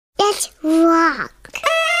Let's rock.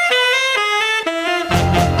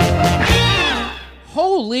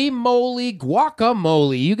 Holy moly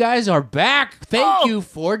guacamole. You guys are back. Thank you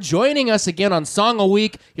for joining us again on Song a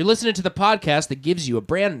Week. You're listening to the podcast that gives you a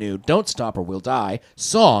brand new Don't Stop or We'll Die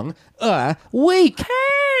song a week.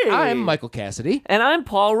 Hey! I'm Michael Cassidy. And I'm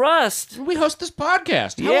Paul Rust. We host this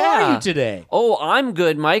podcast. How Yeah. are you today? Oh, I'm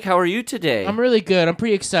good, Mike. How are you today? I'm really good. I'm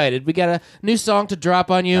pretty excited. We got a new song to drop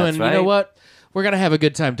on you, That's and you know right. what? We're gonna have a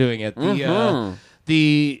good time doing it.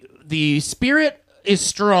 The spirit is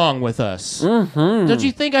strong with us. Don't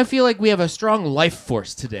you think? I feel like we have a strong life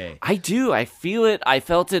force today. I do. I feel it. I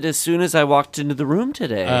felt it as soon as I walked into the room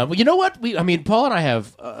today. Well, you know what? Paul and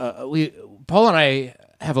I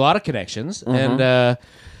have a lot of connections, and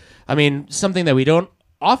something that we don't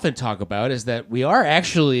often talk about is that we are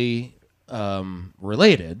actually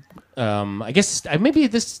related. I guess maybe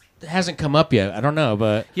this hasn't come up yet. I don't know,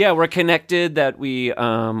 but yeah, we're connected that we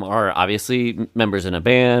are obviously members in a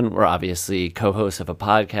band. We're obviously co-hosts of a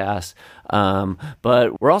podcast.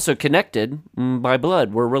 But we're also connected by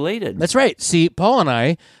blood. We're related. that's right. See, Paul and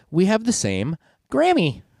I, we have the same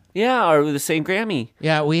Grammy. Yeah, or the same Grammy.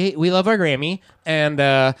 Yeah, we love our Grammy, and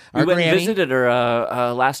our We went and Grammy. visited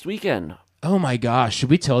her last weekend. Oh my gosh,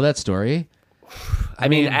 should we tell that story? I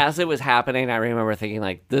mean, as it was happening, I remember thinking,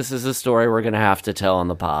 like, this is a story we're going to have to tell on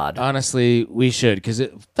the pod. Honestly, we should, because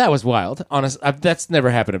that was wild. That's never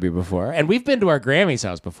happened to me before. And we've been to our Grammy's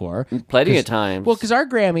house before. Plenty of times. Well, because our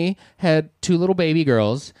Grammy had 2 little baby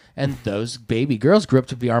girls, and those baby girls grew up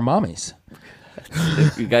to be our mommies.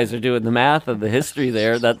 If you guys are doing the math and the history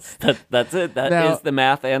there, that's it. That is Now- the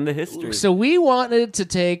math and the history. So we wanted to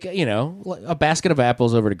take, a basket of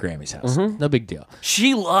apples over to Grammy's house. No big deal.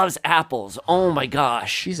 She loves apples. Oh my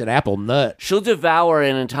gosh. She's an apple nut. She'll devour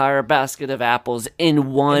an entire basket of apples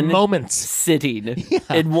in one Moments. sitting.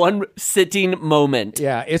 In one sitting moment.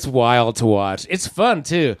 Yeah, it's wild to watch. It's fun,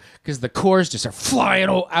 too, because the cores just are flying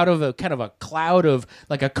out of a kind of a cloud of,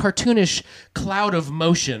 like a cartoonish cloud of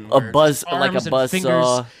motion. A where buzz- arms like a and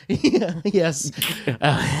buzzsaw. fingers- Yeah, yes. And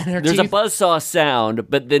her There's a teeth- buzzsaw sound,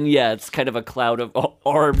 but then, yeah, it's kind of a cloud of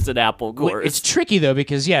arms and apple cores. It's tricky, though,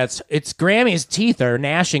 because, it's Grammy's teeth are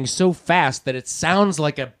gnashing so fast that it sounds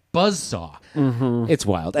like a buzzsaw. It's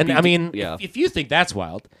wild. And, yeah. if you think that's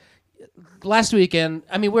wild, last weekend,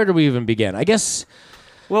 where do we even begin? I guess...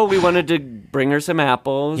 Well, we wanted to bring her some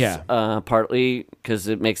apples. Yeah. Partly because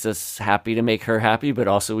it makes us happy to make her happy, but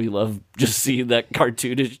also we love just seeing that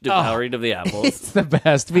cartoonish devouring of the apples. It's the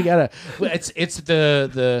best. We gotta.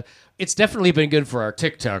 It's definitely been good for our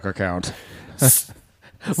TikTok account.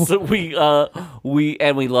 So we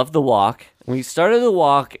love the walk. We started the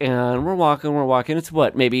walk and we're walking. It's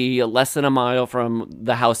maybe less than a mile from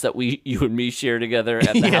the house that you and me share together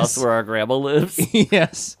at the Yes. house where our grandma lives.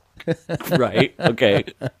 Yes. Right. Okay.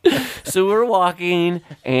 So we're walking,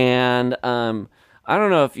 and I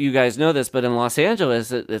don't know if you guys know this, but in Los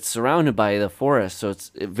Angeles, it's surrounded by the forest, so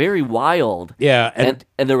it's very wild. Yeah, And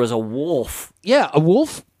there was a wolf. yeah. A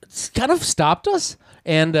wolf kind of stopped us,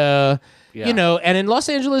 and and in Los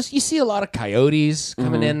Angeles, you see a lot of coyotes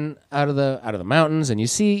coming in out of the mountains, and you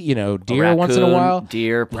see deer once in a Raccoon, while,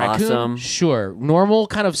 deer, Raccoon, possum. sure, normal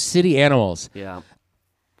kind of city animals. Yeah.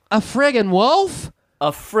 A friggin' wolf?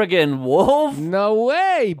 A friggin' wolf? No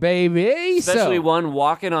way, baby. Especially So, one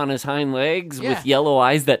walking on his hind legs Yeah. with yellow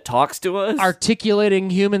eyes that talks to us. articulating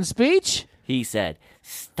human speech. He said,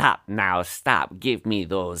 "Stop now, stop. Give me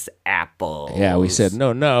those apples." Yeah, we said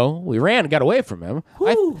no. We ran and got away from him.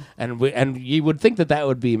 And you would think that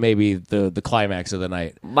would be maybe the climax of the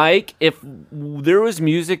night. Mike, if there was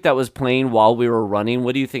music that was playing while we were running,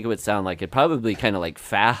 what do you think it would sound like? It'd probably kind of like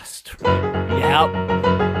fast. Yep.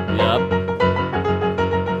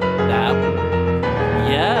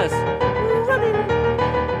 Yes.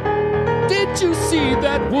 Did you see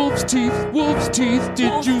that wolf's teeth? Wolf's teeth.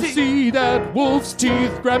 Did Wolf's you teeth. see that wolf's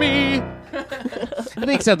teeth, Grammy? I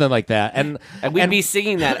think something like that. And We'd be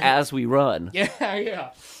singing that as we run.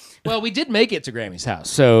 yeah. Well, we did make it to Grammy's house,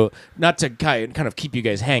 so not to kind of keep you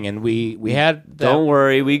guys hanging. We had that. Don't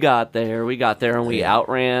worry, we got there, and we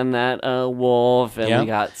outran that wolf, and Yeah. we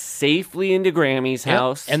got safely into Grammy's Yep.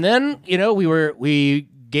 house. And then we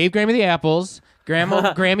gave Grammy the apples.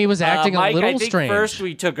 Grammy was acting Mike, a little I think strange. first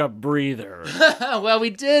we took a breather. Well, we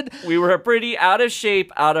did. We were pretty out of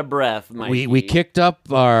shape, out of breath, Mike. We kicked up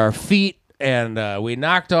our feet and we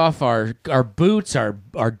knocked off our boots.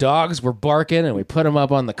 Our dogs were barking, and we put them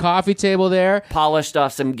up on the coffee table there. polished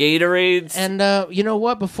off some Gatorades. And you know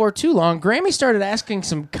what? Before too long, Grammy started asking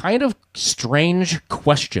some kind of strange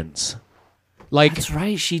questions. Like, That's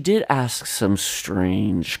right. She did ask some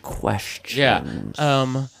strange questions.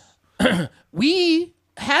 yeah, we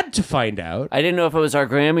had to find out. I didn't know if it was our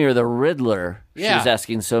Grammy or the Riddler. She Yeah. was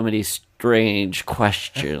asking so many strange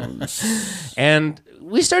questions. And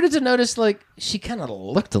we started to notice, like, she kind of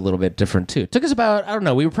looked a little bit different, too. It took us about, I don't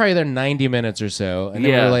know, we were probably there 90 minutes or so. And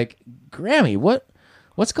then we Yeah. were like, Grammy,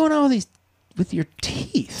 what's going on with your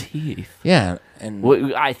teeth? Teeth. Yeah. And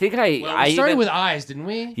Well, I think we started with eyes, didn't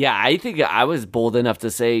we? Yeah, I think I was bold enough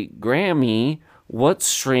to say, Grammy, what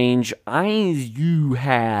strange eyes you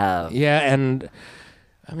have. Yeah, and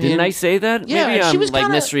I mean, Didn't I say that? Yeah, Maybe she I'm was like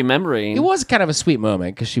kinda- misremembering. it was kind of a sweet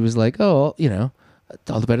moment because she was like, oh, you know,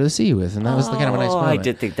 all the better to see you with. And that was kind of a nice moment. I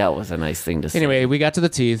did think that was a nice thing to say. Anyway, we got to the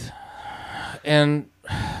teeth. And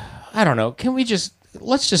I don't know.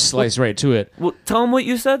 Let's just slice right to it. Well, tell him what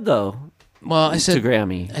you said, though, Well, I to said,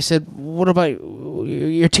 Grammy. what about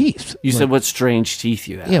your teeth? You said what strange teeth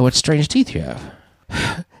you have. Yeah, what strange teeth you have?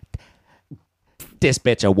 This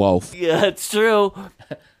bitch a wolf. Yeah, it's true.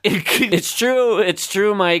 It's true. It's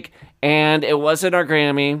true, Mike. And it wasn't our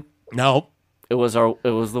Grammy. No. It was the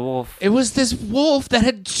wolf. It was this wolf that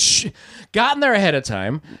had gotten there ahead of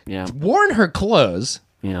time, Yeah. worn her clothes,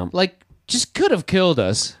 Yeah. like, just could have killed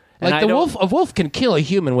us. And Like, I a wolf can kill a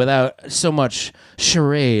human without so much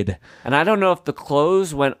charade. And I don't know if the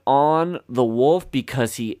clothes went on the wolf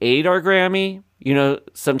because he ate our Grammy. You know,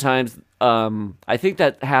 sometimes I think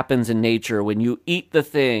that happens in nature. When you eat the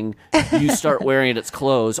thing, you start wearing its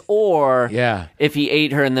clothes. Or Yeah. if he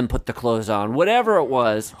ate her and then put the clothes on. Whatever it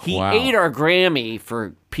was, he Wow. ate our Grammy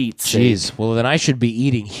for Pete's sake. Jeez, well, then I should be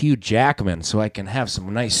eating Hugh Jackman so I can have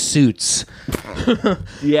some nice suits.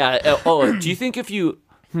 Yeah. Do you think if you...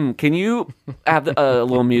 can you have a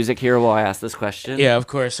little music here while I ask this question? Yeah, of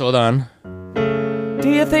course. Hold on. Do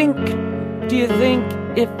you think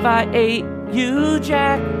if I ate Hugh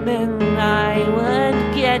Jackman, I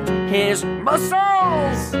would get his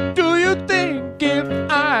muscles? Do you think if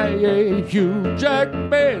I ate Hugh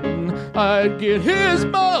Jackman, I'd get his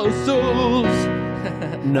muscles?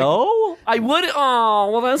 No, I would.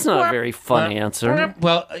 Oh, well, that's not a very fun answer.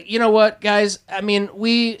 Well, you know what, guys? I mean,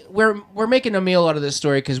 we're making a meal out of this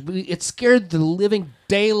story because it scared the living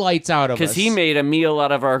daylights out of us. Because he made a meal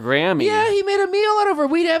out of our Grammy. Yeah, he made a meal out of her.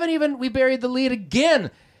 We buried the lead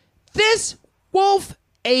again. This wolf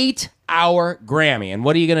ate our Grammy, and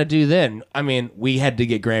what are you gonna do then? I mean, we had to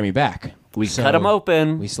get Grammy back. We cut him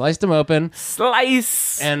open. We sliced him open.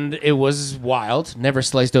 Slice. And it was wild. Never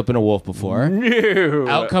sliced open a wolf before. No.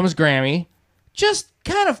 Out comes Grammy. Just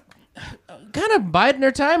kind of biding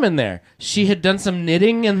her time in there. She had done some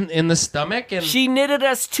knitting in the stomach. And She knitted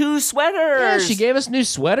us 2 sweaters. yeah, she gave us new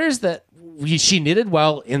sweaters that she knitted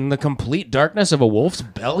while in the complete darkness of a wolf's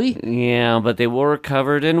belly. Yeah, but they were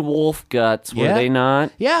covered in wolf guts, were Yeah. they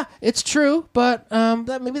not? Yeah, it's true. But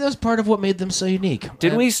that was part of what made them so unique.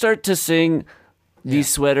 Didn't we start to sing, these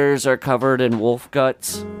sweaters are covered in wolf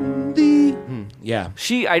guts? Yeah.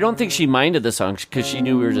 I don't think she minded the song because she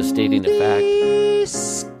knew we were just stating a fact. These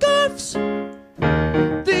scarves,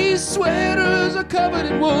 these sweaters are covered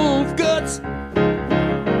in wolf guts.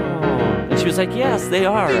 And she was like, yes, they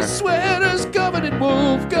are. These sweaters covered in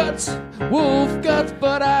wolf guts,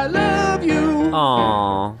 but I love you.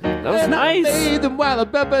 Aw, that was and nice. I made them while I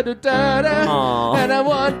Aw. and I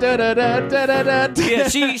want da-da-da-da-da-da. Yeah,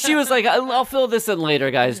 she was like, I'll fill this in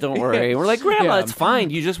later, guys. Don't worry. We're like, Grandma, Yeah. it's fine.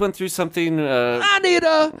 You just went through something. I need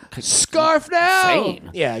a scarf now. Insane.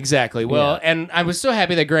 Yeah, exactly. Well, Yeah. and I was so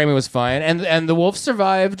happy that Grammy was fine, and the wolf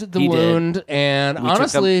survived the He did. wound. And We took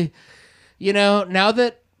honestly, you know, now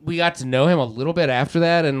that we got to know him a little bit after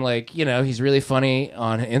that, and like, you know, he's really funny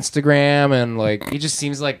on Instagram, and like, he just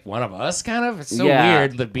seems like one of us, kind of. It's so Yeah.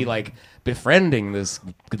 weird to be like befriending this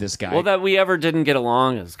guy. Well, that we ever didn't get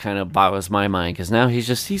along is kind of boggles my mind because now he's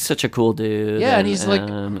such a cool dude. yeah, and he's like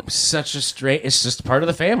such a straight. It's just part of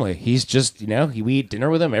the family. He's just, you know, we eat dinner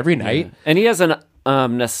with him every night. and he hasn't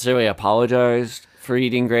necessarily apologized for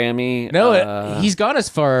eating Grammy. No, he's gone as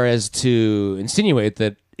far as to insinuate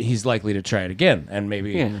that he's likely to try it again, and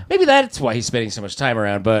maybe that's why he's spending so much time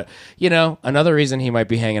around. But you know, another reason he might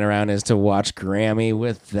be hanging around is to watch Grammy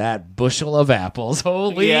with that bushel of apples.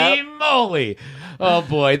 Holy Yep. moly! Oh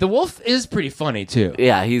boy, the wolf is pretty funny too.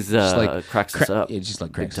 Yeah, he's Just like cracks us up. Yeah, just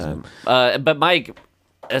like cracks us time. up. But Mike,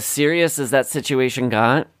 as serious as that situation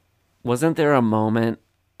got, wasn't there a moment?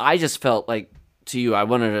 I just felt like to you, I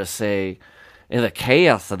wanted to say, in the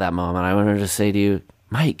chaos of that moment, I wanted to say to you,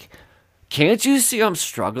 Mike, can't you see I'm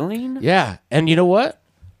struggling? Yeah, and you know what?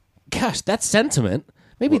 Gosh, that sentiment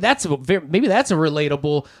Maybe that's a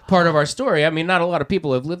relatable part of our story. I mean, not a lot of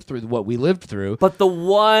people have lived through what we lived through. But the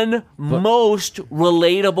one most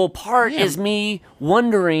relatable part is me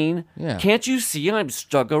wondering, can't you see I'm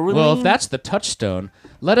struggling? Well, if that's the touchstone,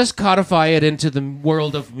 let us codify it into the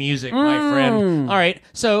world of music, my friend. All right,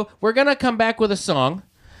 so we're going to come back with a song.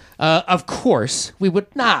 Of course, we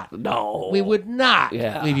would not. No. We would not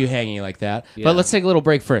leave you hanging like that. Yeah. But let's take a little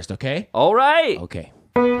break first, okay? All right. Okay.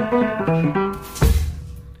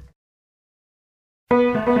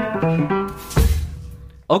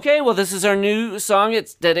 Okay, well, this is our new song.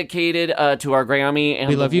 It's dedicated to our Grammy and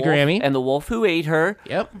We love you, wolf, Grammy. and the wolf who ate her.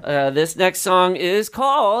 Yep. This next song is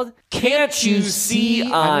called "Can't You See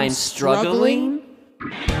I'm Struggling?"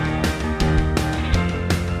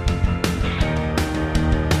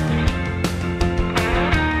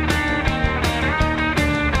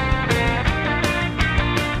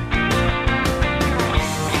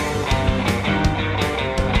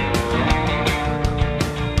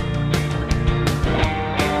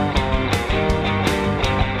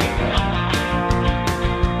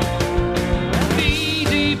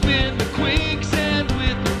 Knee-deep in the quicksand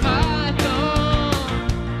with the python.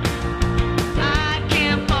 I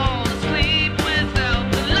can't fall asleep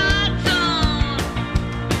without the lights on.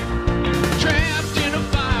 Trapped in a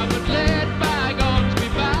fire, but let bygones be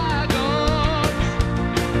bygones.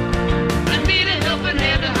 I need a helping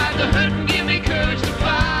hand to hide the hurt and give me courage to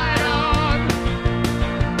fight on.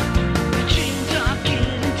 The chains are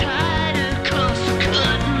getting tighter 'cause they're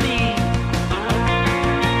cutting me.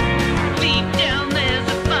 Deep down there's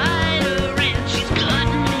a fighter and she's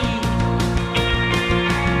cutting me.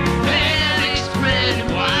 Panic spreading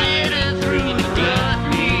wider through the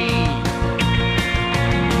gluttony.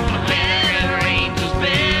 A better angel's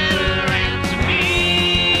better answer me.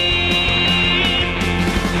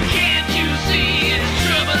 Can't you see it's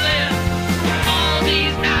troubling? All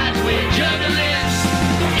these nights we're juggling.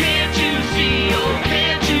 Can't you see, oh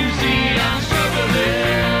can't you see I'm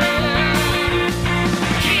struggling?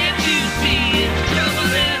 Can't you see it's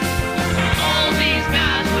troubling? All these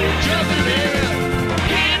nights we're juggling.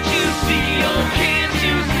 Can't you see, oh can't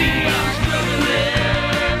you see I'm struggling?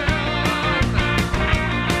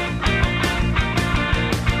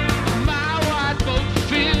 My white boat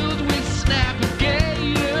filled with snapping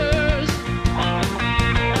gators,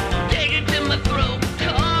 digging to my throat,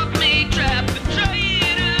 caught me trapping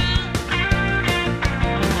traitors.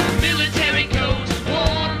 Military coats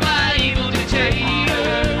worn by evil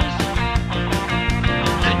dictators.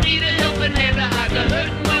 I need a helping hand to hide the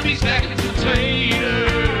hurt when we stack it to tater.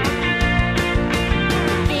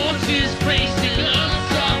 Forces facing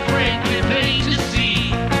us are breaking plain to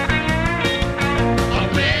see. A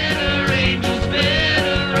better angel's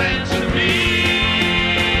better answer me.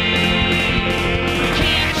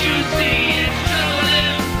 Can't you see it's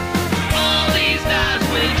troubling? All these nights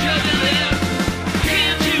we're juggling.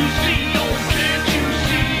 Can't you see, oh can't you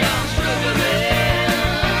see I'm struggling?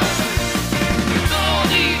 With all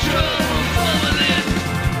these troubles bubbling,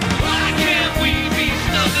 why can't we be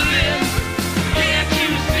snuggling? Can't you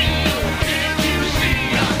see, oh can't you see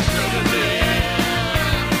I'm struggling?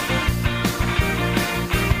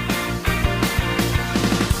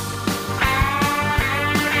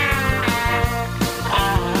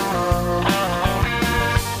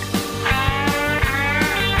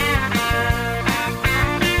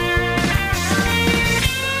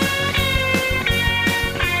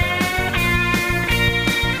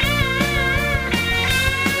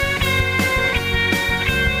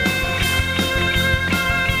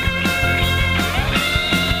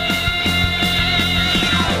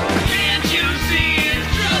 Can't you see it's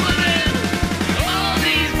troubling? All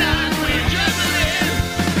these nights we're juggling.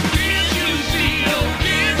 Can't you see, oh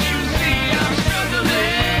can't you see I'm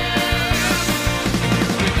struggling?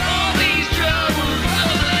 With all these troubles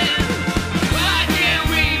bubbling, why can't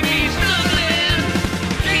we be snuggling?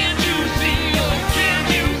 Can't you see, oh can't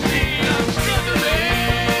you see I'm struggling?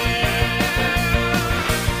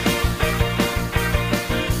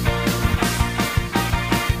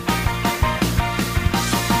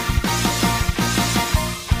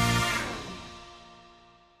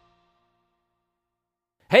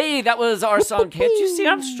 Hey, that was our song. Can't you see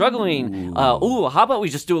I'm struggling? How about we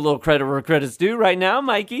just do a little credit where credit's due right now,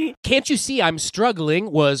 Mikey? Can't You See I'm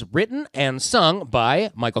Struggling was written and sung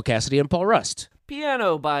by Michael Cassidy and Paul Rust.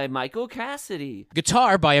 Piano by Michael Cassidy.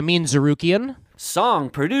 Guitar by Amin Zarukian. Song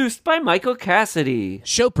produced by Michael Cassidy.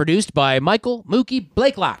 Show produced by Michael Mookie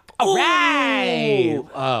Blakelock. All right.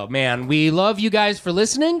 Oh, man. We love you guys for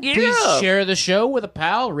listening. Yeah. Please share the show with a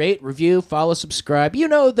pal. Rate, review, follow, subscribe. You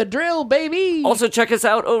know the drill, baby. Also, check us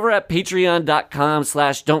out over at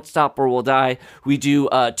patreon.com/don'tstopOrWillDie. We do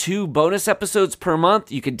 2 bonus episodes per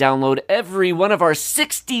month. You can download every one of our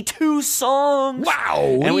 62 songs.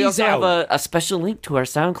 Wow. And we he's also have out. a special link to our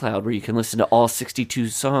SoundCloud where you can listen to all 62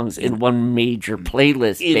 songs in one major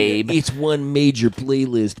playlist, babe. It's one major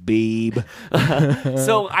playlist, babe.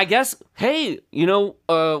 So I guess, hey,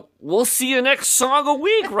 we'll see you next song a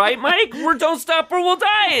week, right, Mike? We're Don't Stop or We'll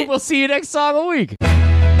Die. We'll see you next song a week.